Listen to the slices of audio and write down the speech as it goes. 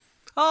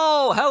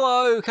Oh,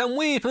 hello, can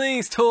we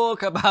please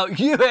talk about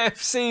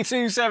UFC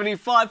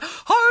 275?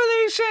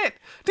 Holy shit!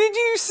 Did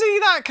you see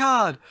that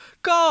card?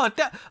 God,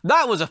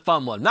 that was a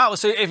fun one. That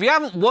was, so if you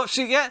haven't watched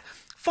it yet,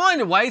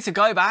 find a way to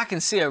go back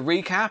and see a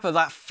recap of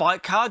that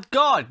fight card.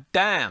 God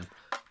damn.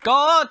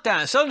 God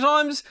damn.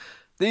 Sometimes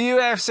the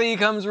UFC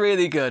comes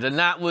really good, and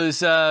that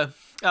was one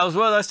of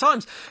those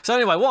times. So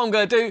anyway, what I'm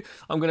going to do,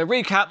 I'm going to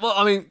recap. Well,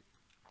 I mean,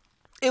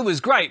 it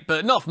was great,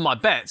 but not for my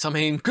bets. I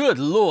mean, good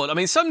lord. I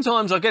mean,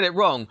 sometimes I get it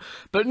wrong,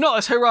 but not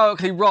as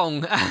heroically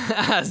wrong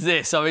as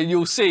this. I mean,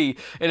 you'll see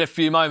in a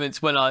few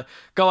moments when I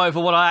go over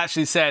what I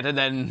actually said and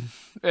then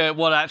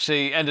what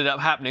actually ended up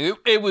happening.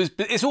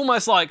 It's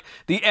almost like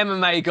the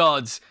MMA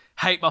gods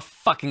hate my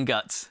fucking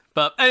guts.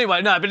 But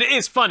anyway, no, but it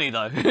is funny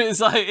though.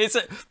 It's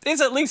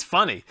at least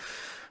funny.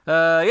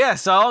 Yeah,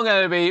 so I'm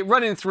going to be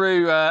running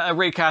through a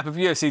recap of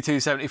UFC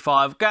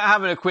 275,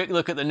 having a quick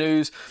look at the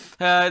news.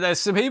 There's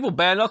some people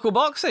bare knuckle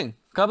boxing,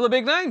 a couple of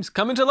big names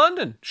coming to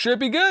London, should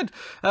be good.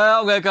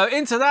 I'm going to go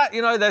into that.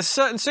 You know, there's a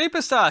certain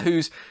superstar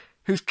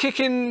who's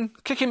kicking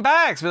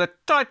bags with a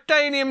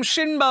titanium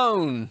shin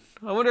bone.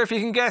 I wonder if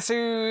you can guess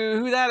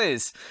who that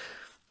is.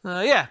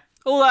 Yeah,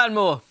 all that and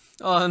more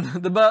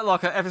on the Burt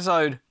Locker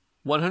episode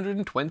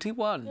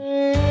 121.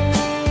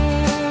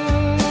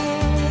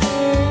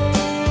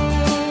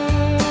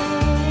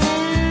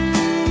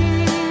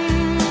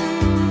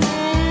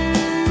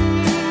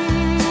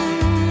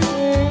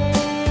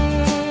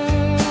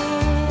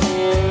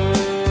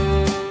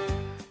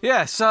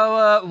 Yeah,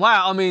 so,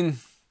 wow, I mean,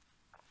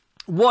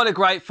 what a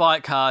great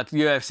fight card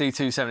UFC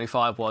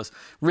 275 was.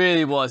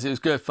 Really was. It was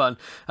good fun.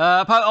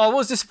 I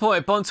was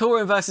disappointed.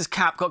 Bontorin versus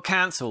Cap got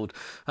cancelled.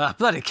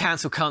 Bloody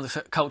cancel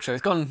culture.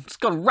 It's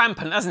gone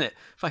rampant, hasn't it?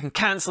 Fucking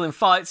cancelling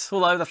fights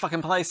all over the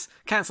fucking place.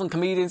 Cancelling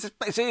comedians.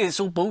 It's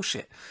all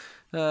bullshit.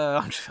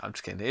 I'm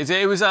just kidding. I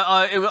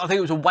think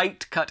it was a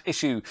weight cut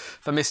issue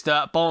for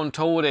Mr.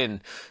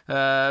 Bontorin,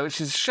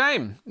 which is a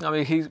shame. I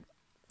mean,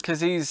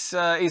 he's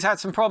had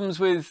some problems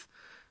with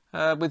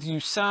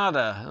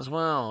USADA as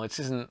well, which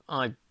isn't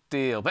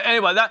ideal. But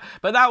anyway,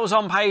 that was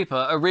on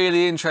paper a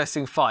really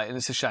interesting fight, and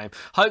it's a shame.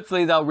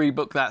 Hopefully they'll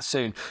rebook that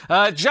soon.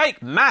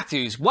 Jake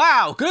Matthews,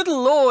 wow, good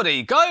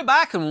lordy, go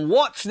back and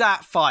watch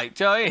that fight.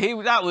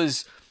 That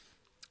was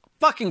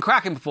fucking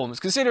cracking performance,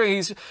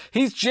 considering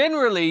he's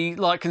generally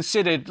like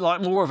considered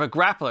like more of a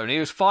grappler, and he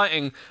was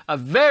fighting a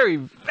very,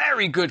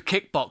 very good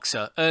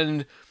kickboxer,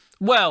 and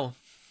well,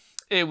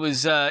 it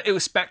was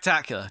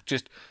spectacular.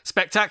 Just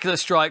spectacular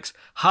strikes,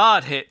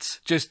 hard hits,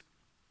 just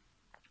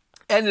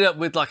ended up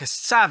with like a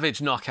savage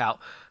knockout.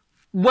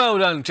 Well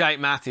done, Jake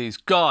Matthews.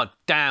 God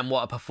damn,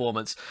 what a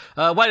performance.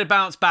 Way to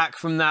bounce back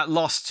from that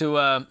loss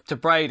to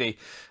Brady.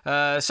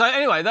 So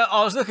anyway,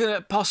 I was looking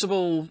at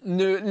possible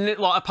new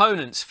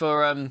opponents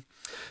for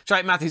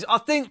Jake Matthews. I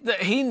think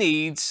that he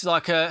needs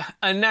like a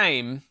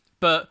name,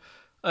 but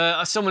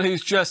someone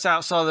who's just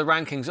outside of the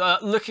rankings.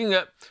 Looking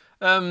at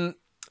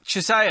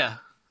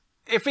Chisaya.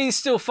 If he's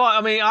still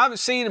fighting, I mean, I haven't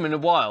seen him in a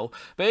while,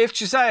 but if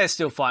Chisaya's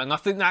still fighting, I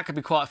think that could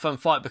be quite a fun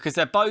fight, because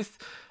they're both,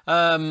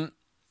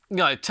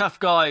 tough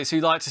guys who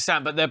like to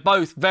stand, but they're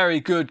both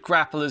very good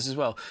grapplers as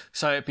well.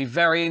 So it'd be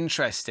very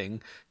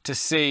interesting to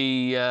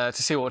see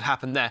what would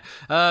happen there.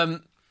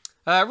 Ramazan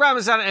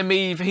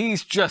Emeev,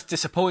 he's just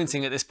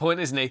disappointing at this point,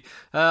 isn't he?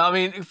 I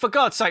mean, for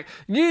God's sake,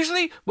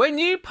 usually when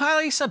you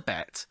place a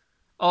bet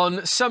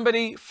on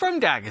somebody from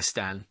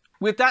Dagestan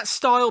with that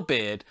style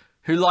beard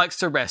who likes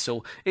to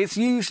wrestle, it's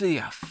usually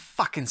a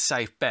fucking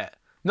safe bet.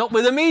 Not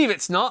with Emeev,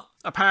 it's not,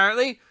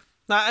 apparently.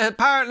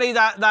 Apparently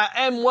that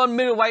M1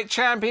 middleweight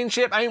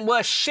championship ain't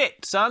worth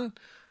shit, son.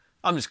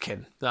 I'm just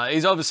kidding. No,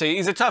 he's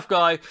a tough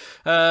guy.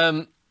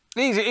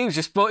 He was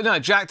just,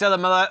 Jack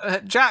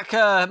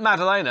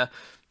Maddalena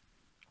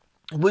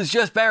was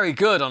just very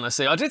good,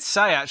 honestly. I did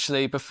say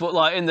actually before,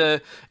 like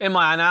in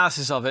my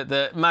analysis of it,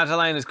 that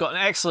Maddalena's got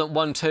an excellent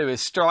 1-2. His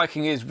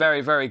striking is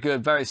very, very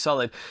good, very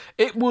solid.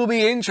 It will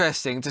be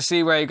interesting to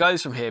see where he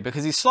goes from here,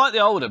 because he's slightly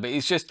older, but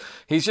he's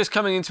just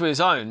coming into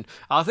his own.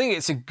 I think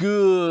it's a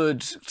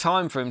good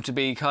time for him to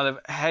be kind of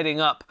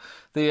heading up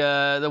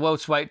the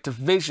welterweight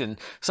division.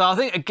 So I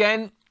think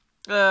again,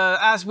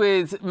 as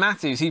with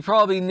Matthews, he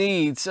probably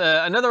needs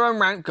another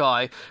unranked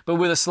guy, but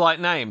with a slight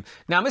name.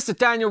 Now, Mr.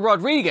 Daniel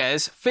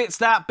Rodriguez fits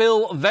that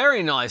bill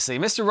very nicely.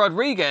 Mr.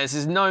 Rodriguez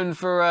is known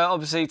for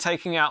obviously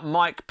taking out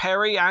Mike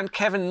Perry and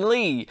Kevin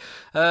Lee.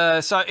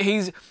 So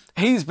he's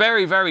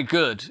very, very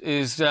good,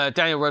 is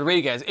Daniel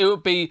Rodriguez. It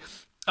would be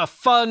a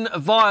fun,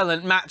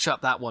 violent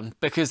matchup, that one,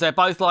 because they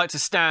both like to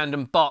stand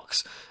and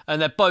box,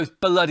 and they're both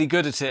bloody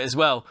good at it as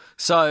well.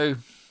 So,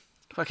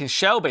 fucking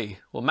Shelby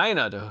or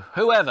Maynard or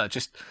whoever,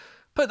 just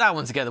put that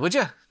one together, would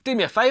you? Do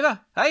me a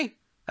favour? Hey?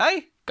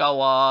 Go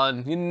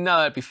on. You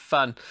know it'd be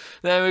fun.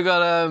 Then we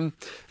got,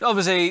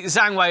 obviously,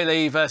 Zhang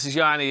Weili versus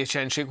Joanna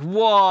Jędrzejczyk.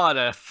 What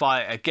a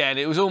fight again.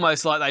 It was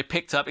almost like they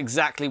picked up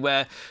exactly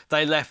where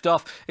they left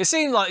off. It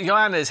seemed like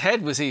Joanna's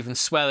head was even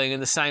swelling in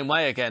the same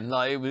way again.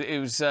 Like, it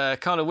was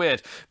kind of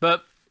weird.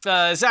 But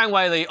Zhang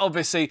Weili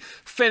obviously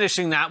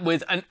finishing that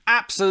with an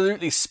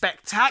absolutely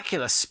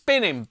spectacular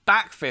spinning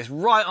back fist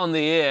right on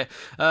the ear,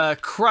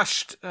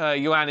 crushed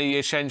Joanna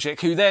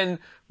Jędrzejczyk, who then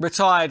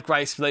retired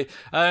gracefully.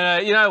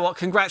 You know what?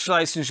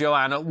 Congratulations,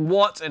 Joanna.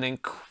 What an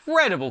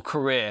incredible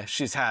career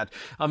she's had.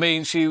 I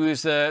mean, she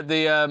was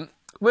the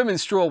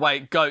women's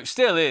strawweight GOAT,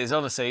 still is,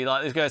 honestly.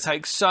 Like, it's going to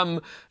take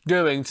some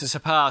doing to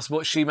surpass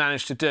what she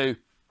managed to do.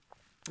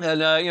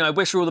 And, you know,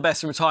 wish her all the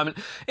best in retirement.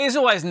 It's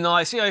always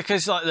nice, you know,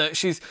 because, like, look,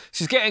 she's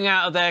getting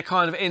out of there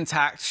kind of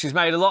intact. She's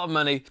made a lot of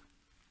money.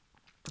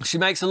 She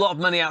makes a lot of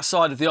money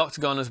outside of the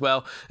octagon as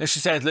well. And she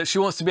said, look, she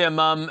wants to be a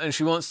mum and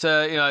she wants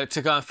to, you know,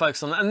 to go and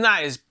focus on that. And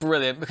that is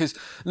brilliant because,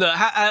 look,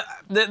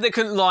 they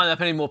couldn't line up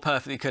any more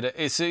perfectly, could it?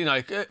 It's, you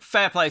know,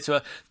 fair play to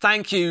her.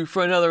 Thank you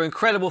for another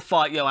incredible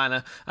fight,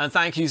 Joanna. And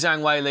thank you,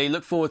 Zhang Weili.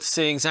 Look forward to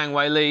seeing Zhang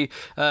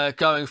Weili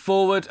going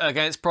forward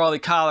against probably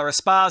Carla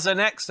Esparza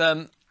next.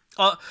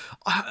 A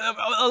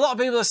lot of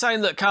people are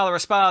saying that Carla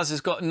Esparza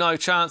has got no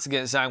chance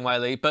against Zhang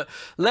Weili, but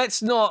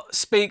let's not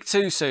speak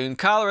too soon.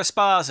 Carla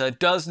Esparza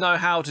does know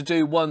how to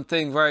do one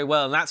thing very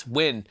well, and that's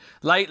win.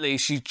 Lately,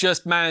 she's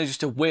just managed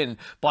to win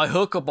by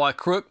hook or by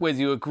crook, whether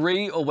you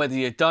agree or whether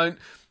you don't.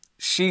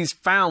 She's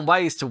found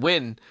ways to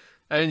win,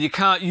 and you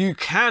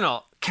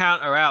cannot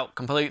count her out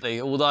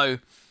completely. Although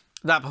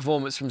that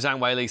performance from Zhang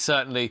Weili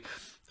certainly.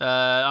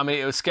 I mean,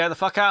 it would scare the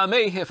fuck out of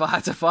me if I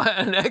had to fight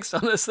her next,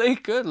 honestly.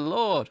 Good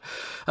Lord.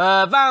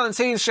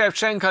 Valentina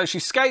Shevchenko, she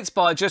skates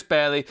by just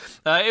barely.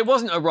 It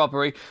wasn't a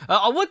robbery.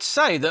 I would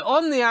say that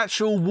on the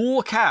actual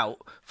walkout,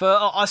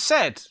 I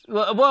said,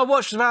 when I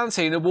watched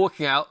Valentina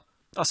walking out,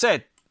 I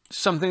said,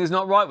 something is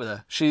not right with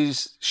her.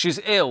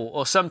 She's ill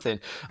or something.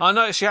 I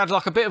noticed she had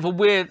like a bit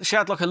of she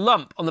had like a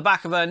lump on the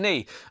back of her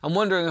knee. I'm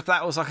wondering if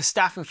that was like a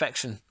staph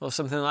infection or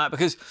something like that,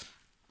 because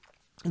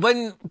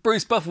when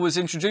Bruce Buffer was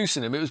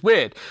introducing him, it was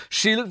weird.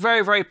 She looked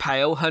very, very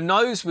pale. Her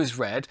nose was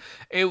red.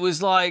 It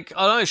was like,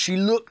 I don't know, she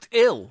looked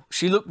ill.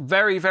 She looked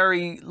very,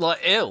 very, like,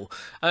 ill.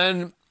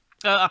 And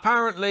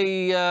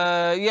apparently,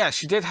 yeah,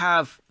 she did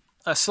have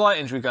a slight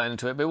injury going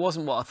into it, but it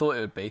wasn't what I thought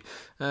it would be.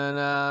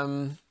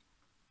 And,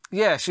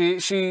 yeah,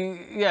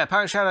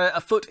 apparently she had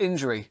a foot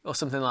injury or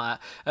something like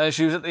that.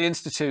 She was at the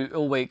Institute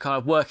all week kind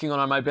of working on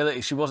her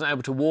mobility. She wasn't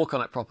able to walk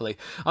on it properly.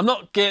 I'm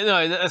not getting,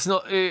 no, that's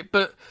not,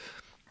 but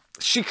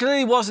she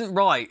clearly wasn't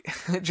right.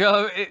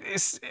 Joe,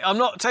 I'm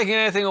not taking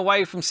anything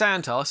away from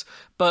Santos,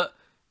 but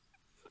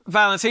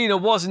Valentina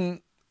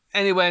wasn't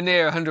anywhere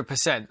near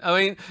 100%.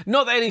 I mean,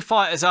 not that any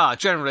fighters are.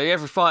 Generally,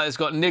 every fighter's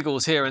got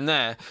niggles here and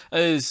there,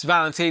 as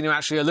Valentina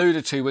actually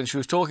alluded to when she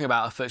was talking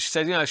about her foot. She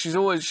said, you know, she's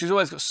always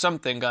got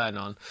something going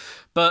on.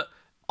 But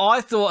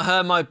I thought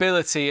her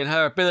mobility and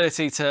her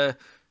ability to,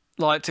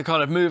 like, to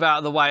kind of move out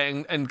of the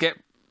way and get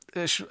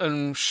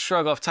and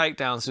shrug off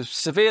takedowns was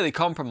severely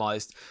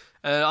compromised.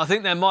 I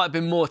think there might have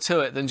been more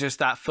to it than just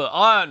that foot.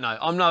 I don't know.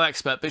 I'm no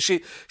expert, but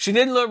she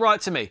didn't look right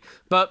to me.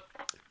 But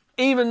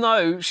even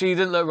though she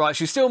didn't look right,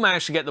 she still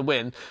managed to get the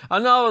win. I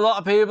know a lot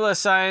of people are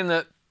saying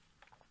that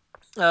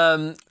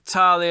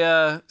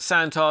Talia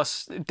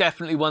Santos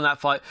definitely won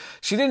that fight.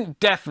 She didn't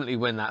definitely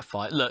win that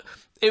fight. Look,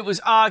 it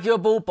was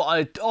arguable,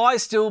 but I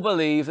still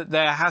believe that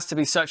there has to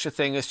be such a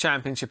thing as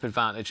championship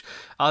advantage.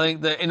 I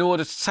think that in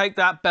order to take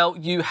that belt,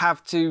 you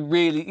have to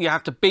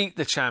beat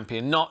the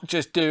champion, not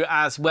just do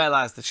as well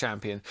as the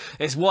champion.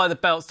 It's why the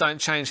belts don't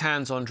change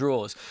hands on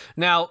draws.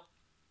 Now,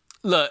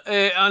 look,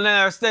 and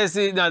there's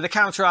the, you know, the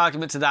counter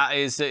argument to that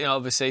is that, you know,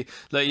 obviously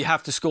that you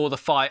have to score the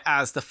fight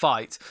as the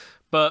fight,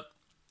 but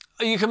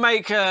you can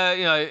make, you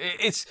know,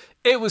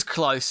 it was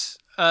close.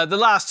 The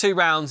last two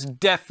rounds,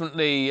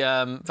 definitely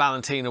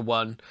Valentina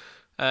won.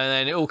 And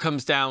then it all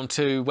comes down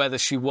to whether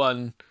she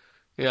won,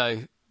 you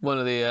know, one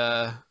of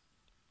the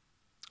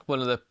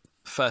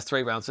first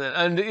three rounds.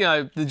 And, you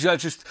know,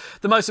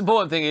 the most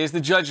important thing is the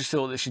judges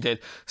thought that she did.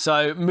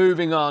 So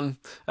moving on,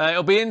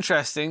 it'll be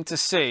interesting to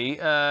see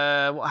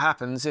what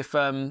happens if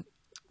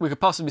we could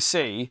possibly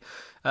see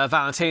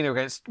Valentina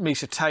against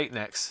Miesha Tate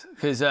next,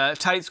 because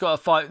Tate's got to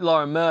fight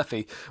Lauren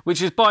Murphy,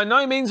 which is by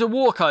no means a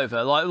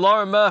walkover. Like,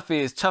 Lauren Murphy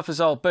is tough as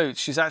old boots.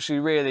 She's actually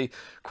really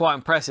quite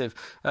impressive.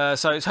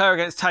 So it's her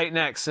against Tate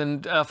next,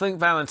 and I think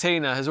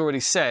Valentina has already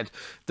said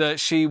that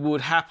she would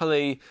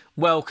happily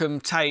welcome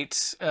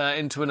Tate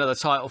into another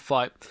title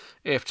fight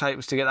if Tate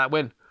was to get that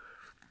win.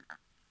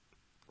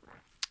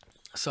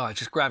 Sorry,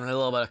 just grabbing a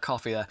little bit of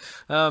coffee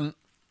there.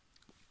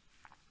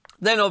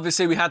 Then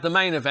obviously we had the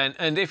main event,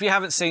 and if you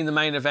haven't seen the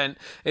main event,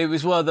 it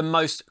was one of the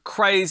most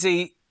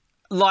crazy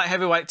light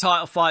heavyweight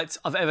title fights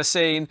I've ever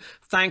seen.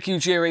 Thank you,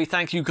 Jiri.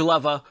 Thank you,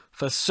 Glover,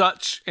 for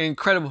such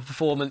incredible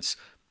performance.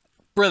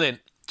 Brilliant.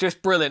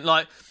 Just brilliant.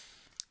 Like,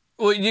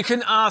 well, you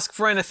couldn't ask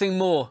for anything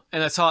more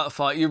in a title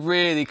fight. You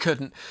really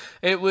couldn't.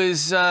 It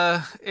was,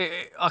 I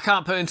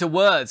can't put into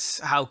words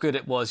how good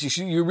it was.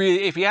 You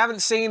really, if you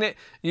haven't seen it,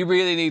 you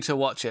really need to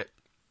watch it.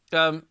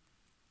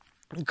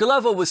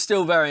 Glover was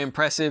still very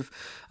impressive.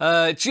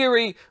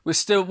 Jiri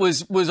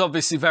was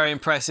obviously very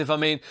impressive. I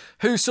mean,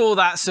 who saw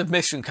that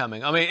submission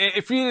coming? I mean,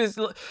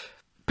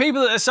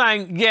 people that are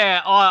saying,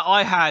 yeah,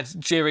 I had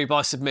Jiri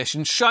by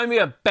submission, show me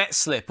a bet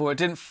slip or it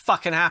didn't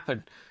fucking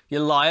happen.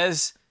 You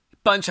liars.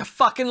 Bunch of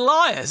fucking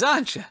liars,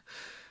 aren't you?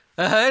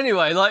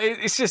 Anyway, like,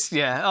 it's just,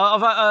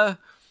 yeah.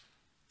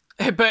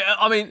 But,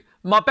 I mean,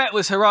 my bet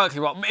was heroically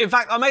wrong. In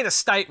fact, I made a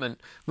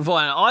statement before.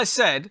 I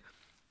said,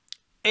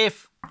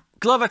 if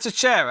Glover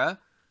Teixeira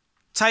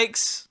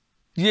takes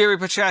Yuri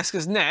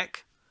Prochaska's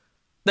neck,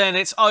 then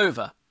it's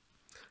over.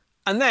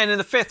 And then in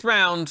the 5th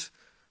round,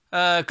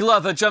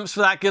 Glover jumps for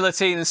that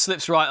guillotine and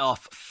slips right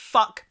off.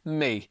 Fuck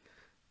me.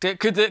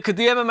 Could the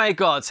MMA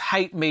gods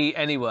hate me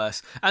any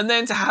worse? And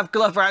then to have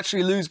Glover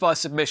actually lose by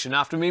submission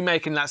after me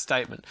making that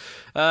statement.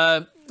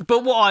 But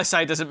what I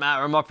say doesn't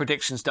matter and my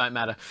predictions don't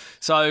matter.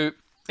 So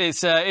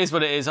it is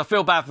what it is. I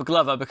feel bad for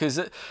Glover because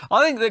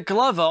I think that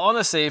Glover,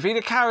 honestly, if he'd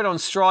have carried on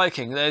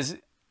striking,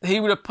 he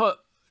would have put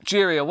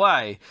Jiri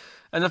away.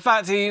 And the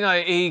fact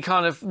he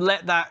kind of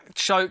let that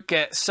choke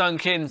get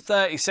sunk in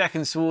 30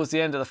 seconds towards the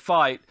end of the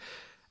fight.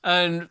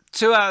 And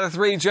 2 out of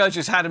 3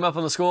 judges had him up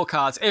on the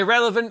scorecards.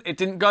 Irrelevant. It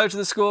didn't go to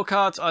the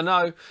scorecards, I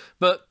know.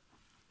 But,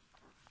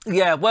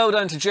 yeah, well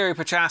done to Jiri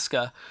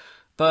Prochaska.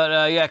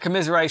 But, yeah,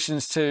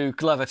 commiserations to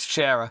Glover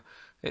Teixeira.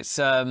 It's,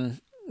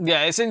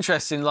 yeah, it's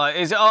interesting. Like,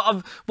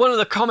 one of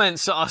the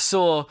comments that I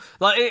saw,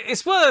 like,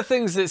 it's one of the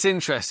things that's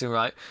interesting,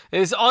 right?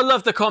 I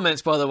love the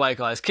comments, by the way,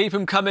 guys. Keep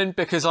them coming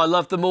because I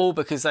love them all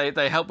because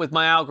they help with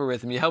my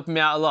algorithm. You're helping me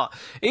out a lot.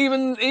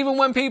 Even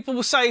when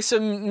people say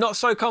some not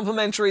so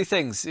complimentary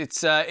things,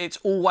 it's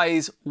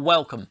always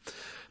welcome.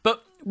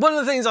 But one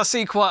of the things I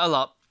see quite a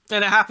lot,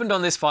 and it happened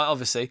on this fight,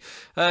 obviously,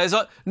 is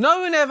like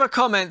no one ever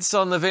comments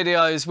on the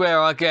videos where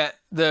I get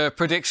the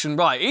prediction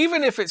right,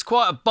 even if it's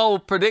quite a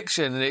bold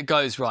prediction and it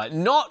goes right.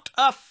 Not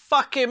a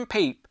fucking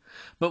peep.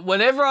 But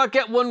whenever I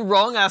get one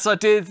wrong, as I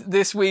did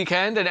this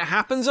weekend, and it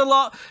happens a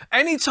lot,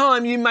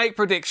 anytime you make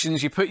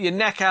predictions, you put your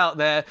neck out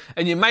there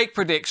and you make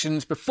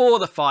predictions before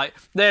the fight,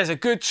 there's a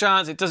good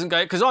chance it doesn't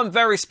go, because I'm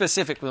very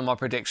specific with my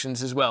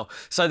predictions as well.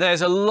 So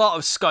there's a lot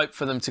of scope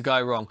for them to go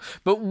wrong.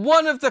 But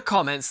one of the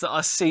comments that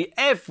I see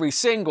every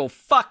single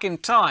fucking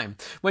time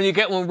when you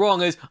get one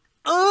wrong is,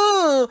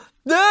 oh,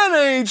 that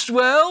aged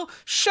well.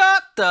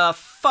 Shut the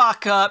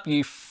fuck up,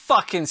 you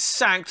fucking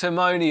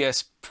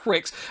sanctimonious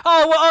pricks.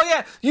 Oh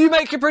yeah, you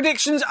make your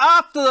predictions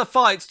after the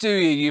fights, do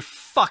you? You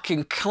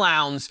fucking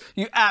clowns.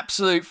 You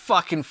absolute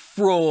fucking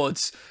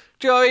frauds.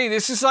 Do you know what I mean?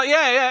 It's just like,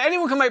 yeah,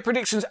 anyone can make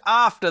predictions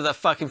after the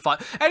fucking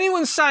fight.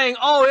 Anyone saying,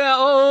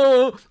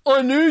 I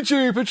knew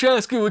Jiri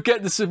Prochaska would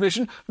get the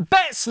submission.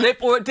 Bet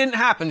slip or it didn't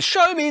happen.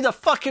 Show me the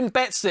fucking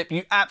bet slip,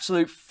 you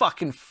absolute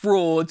fucking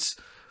frauds.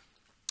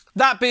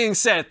 That being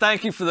said,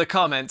 thank you for the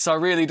comments. I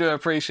really do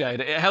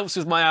appreciate it. It helps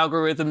with my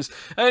algorithms.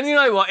 And you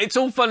know what? It's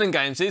all fun and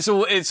games. It's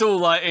all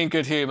like in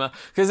good humour.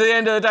 Because at the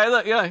end of the day,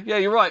 look, yeah,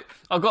 you're right.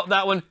 I got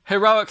that one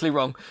heroically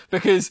wrong.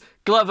 Because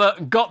Glover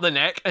got the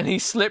neck and he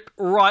slipped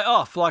right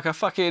off like a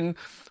fucking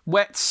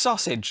wet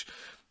sausage.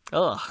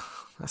 Ugh,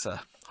 that's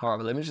a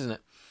horrible image, isn't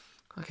it?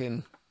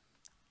 Fucking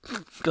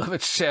Glover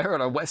Teixeira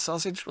on a wet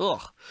sausage.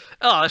 Ugh.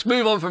 Oh, let's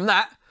move on from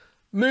that.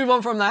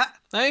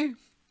 Eh?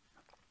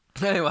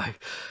 Anyway,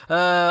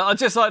 I'd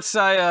just like to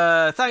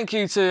say thank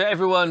you to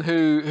everyone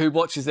who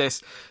watches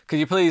this. Could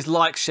you please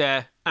like,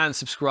 share and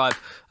subscribe?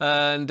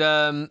 And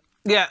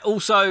yeah,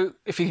 also,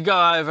 if you could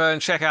go over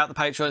and check out the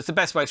Patreon, it's the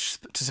best way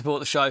to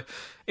support the show.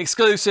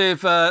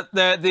 Exclusive,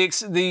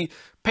 the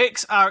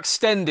picks are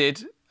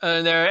extended.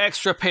 And there are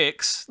extra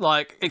picks,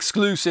 like,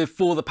 exclusive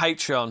for the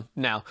Patreon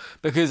now,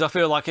 because I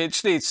feel like it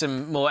just needs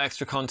some more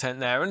extra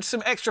content there and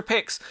some extra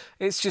picks.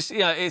 It's just,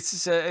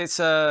 it's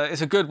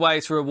a good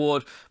way to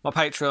reward my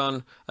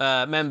Patreon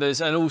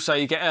members, and also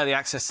you get early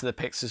access to the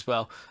picks as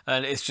well.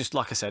 And it's just,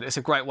 like I said, it's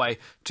a great way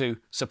to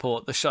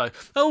support the show.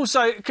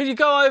 Also, could you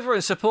go over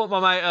and support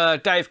my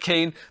mate Dave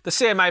Keane, the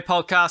CMA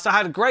podcast? I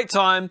had a great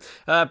time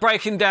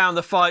breaking down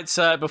the fights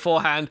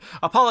beforehand.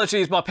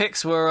 Apologies, my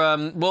picks were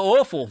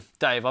awful,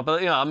 Dave. I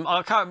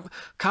can't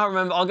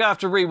remember. I'm gonna have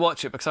to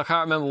rewatch it because I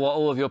can't remember what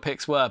all of your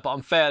picks were. But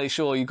I'm fairly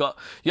sure you got.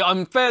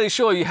 I'm fairly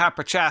sure you had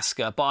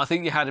Prochaska, but I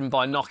think you had him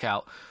by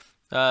knockout.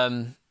 I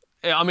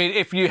mean,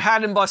 if you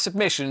had him by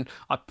submission,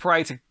 I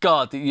pray to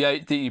God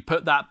that you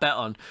put that bet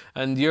on,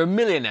 and you're a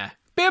millionaire.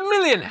 Be a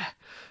millionaire.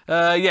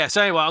 Yeah,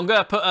 so anyway, I'm going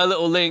to put a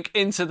little link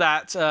into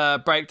that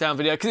breakdown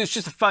video because it's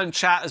just a fun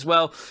chat as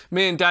well.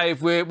 Me and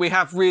Dave, we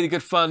have really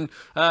good fun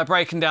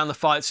breaking down the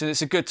fights, and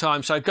it's a good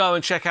time. So go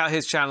and check out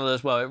his channel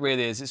as well. It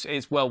really is.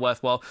 It's well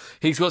worthwhile.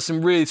 He's got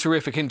some really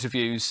terrific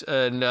interviews,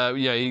 and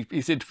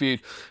he's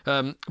interviewed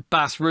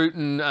Bas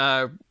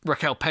Rutten,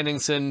 Raquel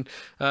Pennington,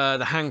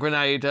 the Hand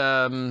Grenade,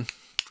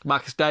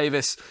 Marcus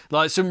Davis,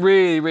 like some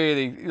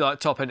really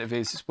like top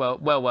interviews. It's well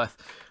worth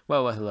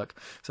a look.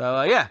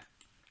 So yeah.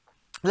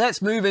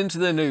 Let's move into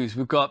the news.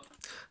 We've got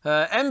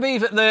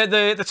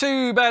the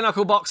two bare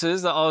knuckle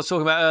boxers that I was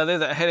talking about earlier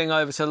that are heading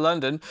over to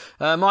London.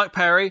 Mike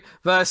Perry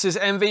versus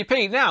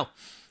MVP. Now,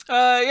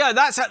 Yeah,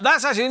 that's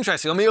actually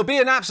interesting. I mean, it'll be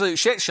an absolute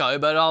shit show,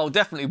 but I'll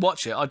definitely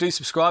watch it. I do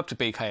subscribe to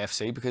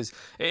BKFC because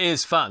it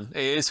is fun.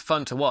 It is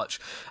fun to watch.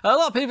 A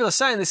lot of people are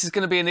saying this is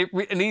going to be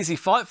an easy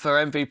fight for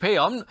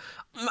MVP.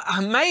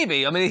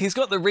 Maybe. I mean, he's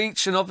got the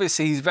reach, and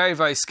obviously he's very,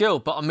 very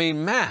skilled. But I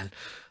mean, man,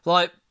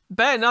 like,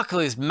 Bare Knuckle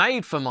is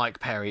made for Mike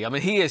Perry. I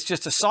mean, he is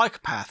just a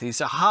psychopath.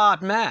 He's a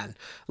hard man.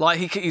 Like,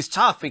 he's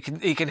tough. He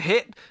can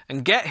hit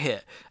and get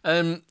hit.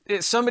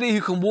 It's somebody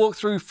who can walk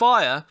through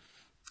fire.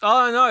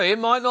 Oh no, it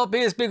might not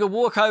be as big a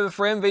walkover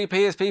for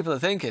MVP as people are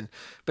thinking,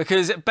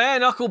 because bare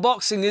knuckle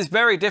boxing is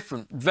very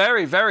different,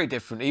 very, very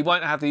different. He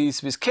won't have the use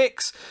of his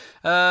kicks.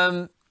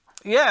 Yeah,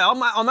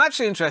 I'm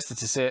actually interested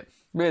to see it.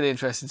 Really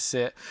interested to see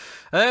it.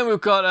 And then we've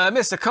got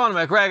Mr.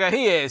 Conor McGregor.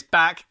 He is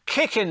back,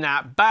 kicking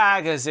that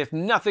bag as if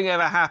nothing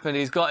ever happened.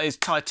 He's got his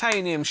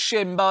titanium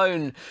shin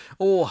bone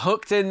all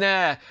hooked in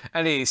there,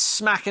 and he's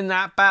smacking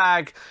that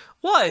bag.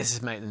 Why does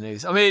this make the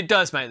news? I mean, it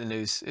does make the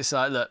news. It's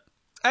like, look,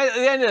 at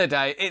the end of the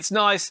day, it's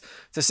nice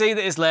to see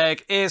that his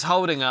leg is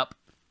holding up.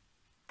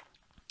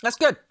 That's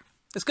good.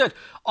 It's good.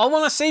 I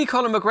want to see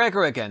Conor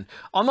McGregor again.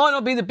 I might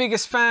not be the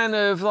biggest fan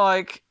of,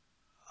 like,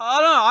 I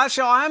don't know.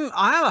 Actually,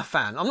 I am a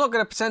fan. I'm not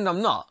going to pretend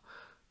I'm not.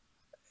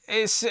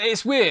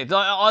 It's weird.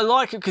 Like, I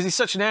like it because he's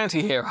such an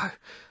anti-hero.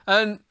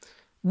 And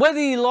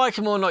whether you like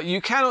him or not, you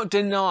cannot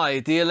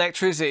deny the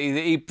electricity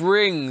that he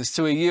brings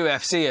to a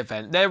UFC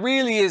event. There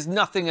really is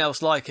nothing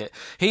else like it.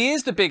 He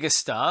is the biggest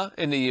star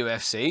in the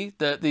UFC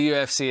that the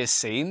UFC has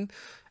seen.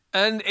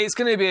 And it's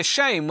going to be a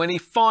shame when he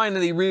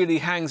finally really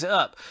hangs it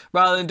up,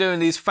 rather than doing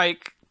these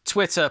fake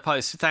Twitter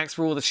posts, thanks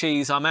for all the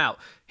cheese, I'm out.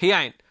 He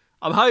ain't.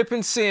 I'm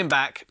hoping to see him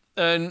back,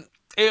 and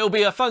it'll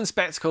be a fun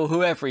spectacle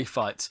whoever he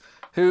fights.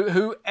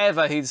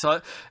 Whoever he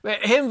decides.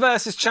 Him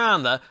versus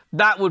Chandler,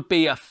 that would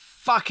be a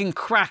fucking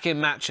cracking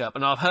matchup,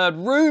 and I've heard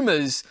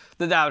rumours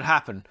that would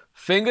happen.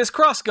 Fingers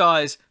crossed,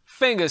 guys.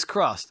 Fingers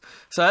crossed.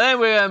 So then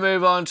we're going to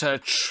move on to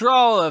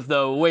Troll of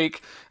the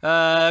Week.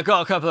 Got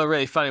a couple of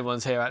really funny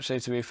ones here, actually,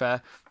 to be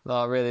fair.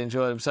 I really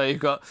enjoyed them. So you've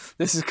got,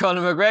 this is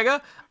Conor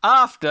McGregor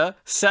after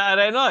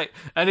Saturday night,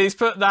 and he's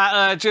put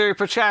that Jiri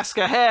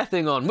Prochaska hair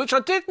thing on, which I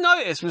did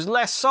notice was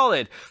less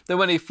solid than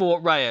when he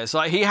fought Reyes.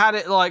 Like, he had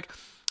it like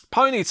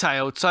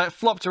ponytailed, so it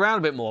flopped around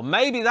a bit more.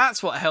 Maybe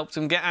that's what helped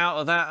him get out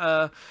of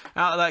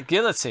that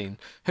guillotine.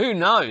 Who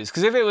knows?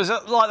 Because if it was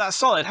like that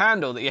solid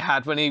handle that he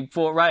had when he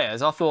fought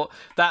Reyes, I thought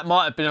that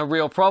might have been a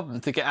real problem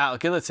to get out of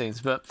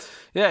guillotines. But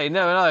yeah, you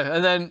never know.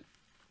 And then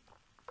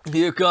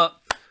you've got,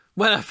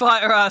 when a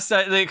fighter asks,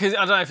 because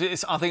I don't know if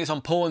it's, I think it's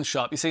on Pawn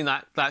Shop. You've seen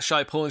that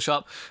show Pawn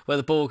Shop where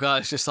the ball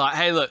guy's just like,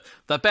 hey, look,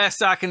 the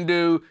best I can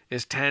do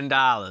is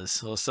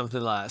 $10 or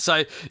something like that.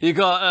 So you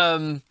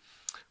got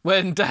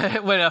when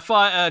a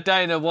fighter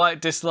Dana White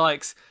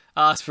dislikes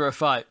asks for a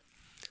fight,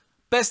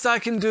 best I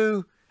can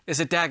do is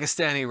a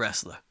Dagestani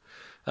wrestler.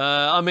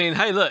 I mean,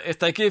 hey, look, if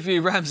they give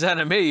you Ramzan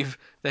Ameev,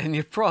 then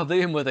you're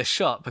probably in with a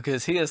shot,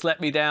 because he has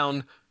let me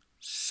down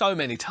so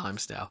many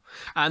times now.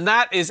 And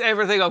that is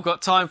everything I've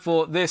got time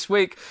for this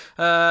week.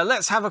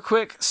 Let's have a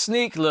quick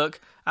sneak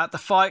look at the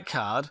fight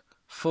card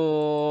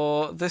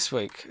for this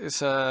week.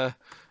 It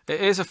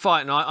is a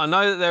fight night. I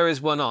know that there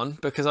is one on,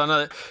 because I know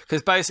that,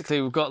 because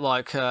basically we've got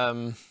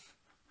yeah,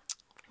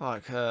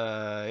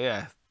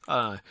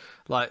 I don't know,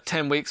 like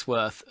 10 weeks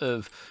worth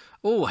of,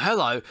 oh,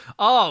 hello.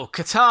 Oh,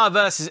 Qatar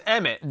versus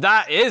Emmett.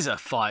 That is a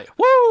fight.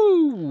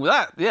 Woo!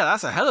 Yeah,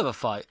 that's a hell of a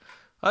fight.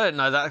 I didn't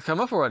know that had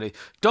come up already.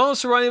 Donald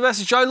Cerrone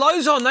versus Joe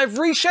Lozon. They've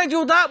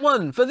rescheduled that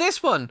one for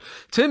this one.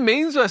 Tim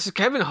Means versus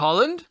Kevin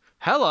Holland.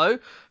 Hello.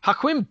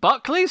 Hakeem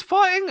Buckley's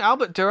fighting.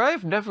 Albert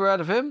Duray. Never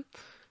heard of him.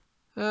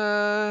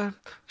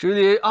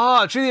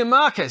 Julian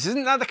Marquez.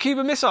 Isn't that the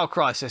Cuban Missile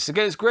Crisis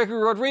against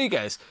Gregory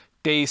Rodriguez?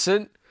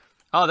 Decent.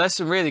 Oh, there's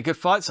some really good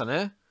fights on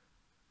here.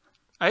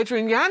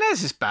 Adrian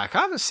Yanez is back. I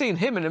haven't seen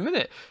him in a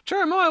minute.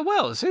 Jeremiah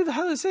Wells. Who the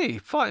hell is he?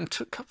 Fighting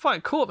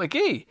Court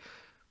McGee.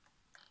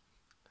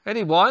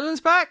 Eddie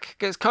Wineland's back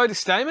against Cody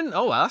Stamen.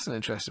 Oh, wow, that's an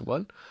interesting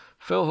one.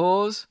 Phil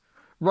Hawes.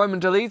 Roman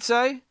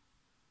Dolidze.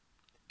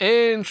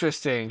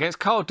 Interesting. Against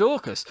Carl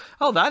Dorcas.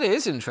 Oh, that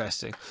is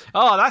interesting.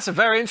 Oh, that's a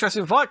very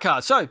interesting fight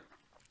card. So,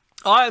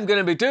 I am going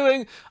to be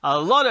doing a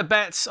lot of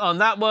bets on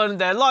that one.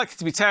 They're likely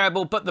to be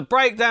terrible, but the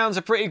breakdowns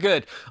are pretty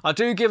good. I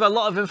do give a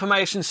lot of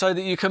information so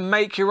that you can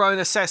make your own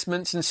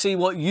assessments and see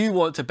what you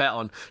want to bet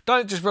on.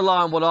 Don't just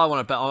rely on what I want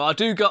to bet on. I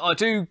do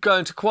go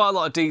into quite a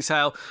lot of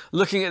detail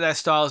looking at their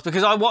styles,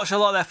 because I watch a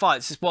lot of their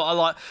fights. It's what I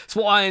like. It's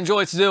what I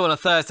enjoy to do on a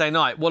Thursday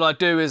night. What I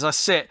do is I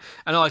sit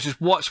and I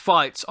just watch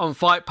fights on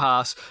Fight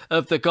Pass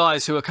of the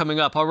guys who are coming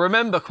up. I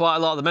remember quite a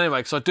lot of them anyway,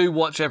 because I do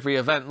watch every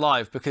event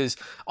live, because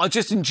I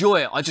just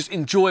enjoy it. I just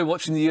enjoy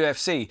watching the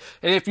UFC,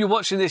 and if you're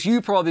watching this, you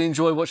probably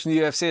enjoy watching the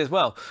UFC as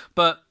well.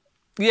 But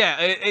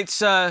yeah,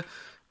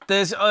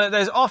 there's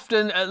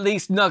often at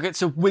least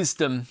nuggets of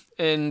wisdom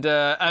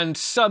and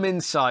some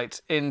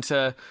insight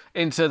into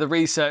the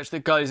research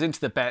that goes into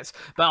the bets.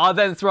 But I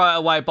then throw it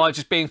away by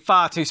just being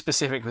far too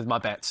specific with my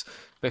bets,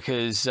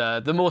 because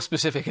the more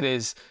specific it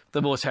is,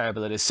 the more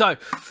terrible it is. So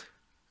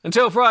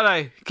until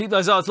Friday, keep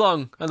those odds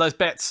long and those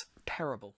bets terrible.